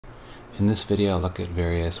In this video, I'll look at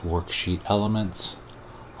various worksheet elements.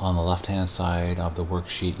 On the left-hand side of the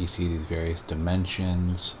worksheet, you see these various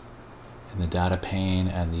dimensions in the data pane,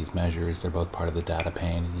 and these measures, they're both part of the data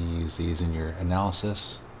pane. You use these in your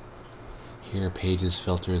analysis. Here, pages,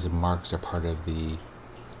 filters, and marks are part of the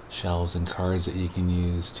shelves and cards that you can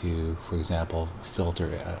use to, for example,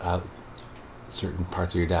 filter out certain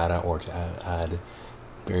parts of your data or to add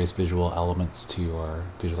various visual elements to your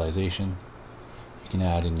visualization. You can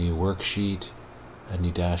add a new worksheet, a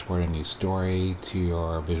new dashboard, a new story to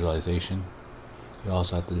your visualization. You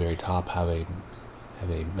also at the very top have a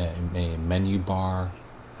menu bar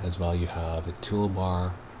as well. You have a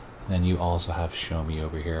toolbar, and then you also have Show Me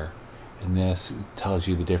over here. And this tells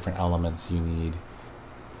you the different elements you need,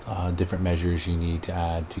 different measures you need to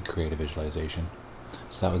add to create a visualization.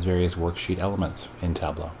 So that was various worksheet elements in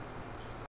Tableau.